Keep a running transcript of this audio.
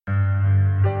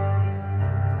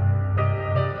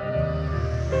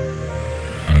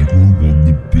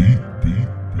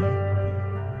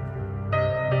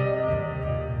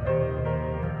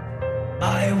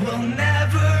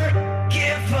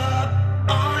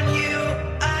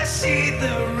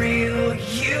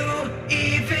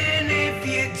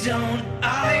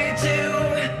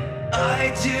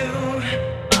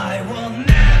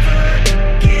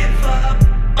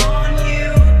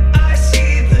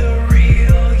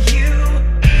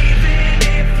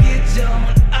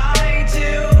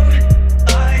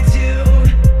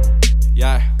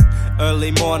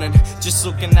just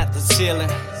looking at the ceiling.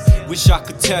 Wish I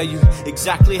could tell you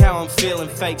exactly how I'm feeling.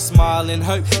 Fake smiling,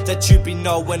 hope that you be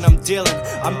know when I'm dealing.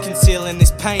 I'm concealing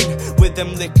this pain with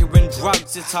them liquor and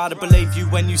drugs. It's hard to believe you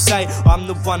when you say I'm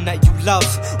the one that you love.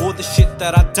 All the shit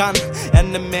that I've done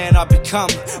and the man I become.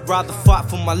 Rather fight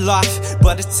for my life,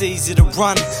 but it's easy to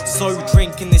run. Slow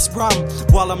drinking this rum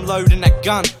while I'm loading that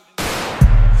gun.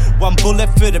 One bullet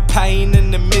for the pain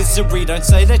and the misery. Don't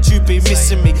say that you be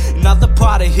missing me. Another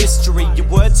part of history. Your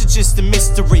words are just a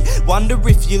mystery. Wonder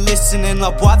if you're listening.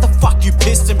 Like, why the fuck you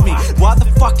pissed at me? Why the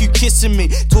fuck you kissing me?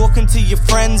 Talking to your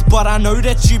friends, but I know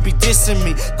that you be dissing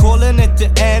me. Calling at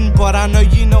the end, but I know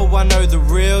the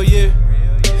real you.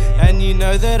 And you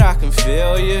know that I can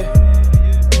feel you.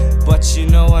 But you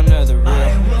know I know the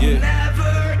real you. I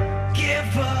will never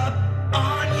give up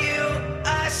on you.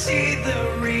 I see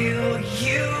the real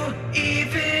you.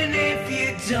 Even if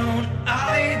you don't,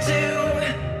 I do.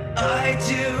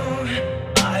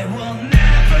 I will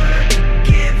never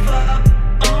give up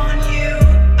on you.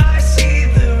 I see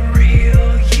the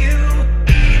real you.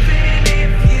 Even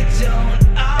if you don't,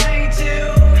 I do.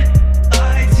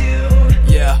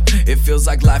 Yeah, it feels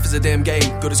like life is a damn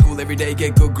game. Go to school every day,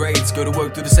 get good grades. Go to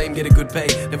work, do the same, get a good pay.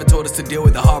 Never taught us to deal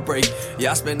with the heartbreak.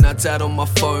 Yeah, I spent nights out on my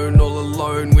phone all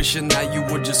alone, wishing that you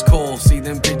would just call. See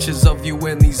them pictures of you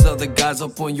and these other guys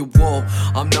up on your wall.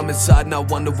 I'm numb inside and I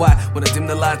wonder why. When I dim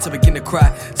the lights I begin to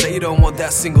cry. Say you don't want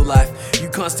that single life. You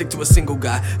can't stick to a single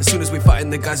guy. As soon as we fighting,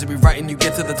 the guys will be writing. You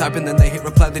get to the type and then they hit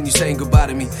reply, then you saying goodbye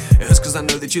to me. It hurts cause I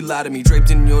know that you lied to me.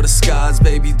 Draped in your disguise,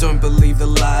 baby, don't believe the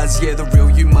lies. Yeah, the real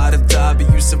you might have died,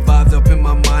 but you survived up in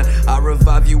my mind. I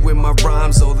revive you with my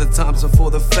rhymes all the times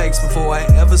before the fakes. Before I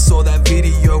ever saw that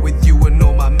video with you and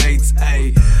all my mates.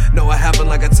 Ayy, no I haven't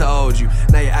like I told you.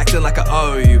 Now you're acting like I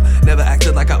owe you. Never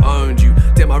acted like I owned you.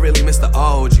 Damn, I really miss the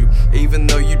old you. Even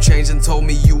though you changed and told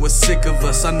me you were sick of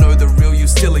us, I know the real you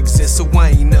still exists, so I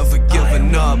ain't never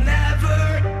giving up. I will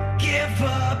never give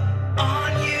up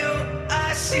on you.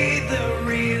 I see the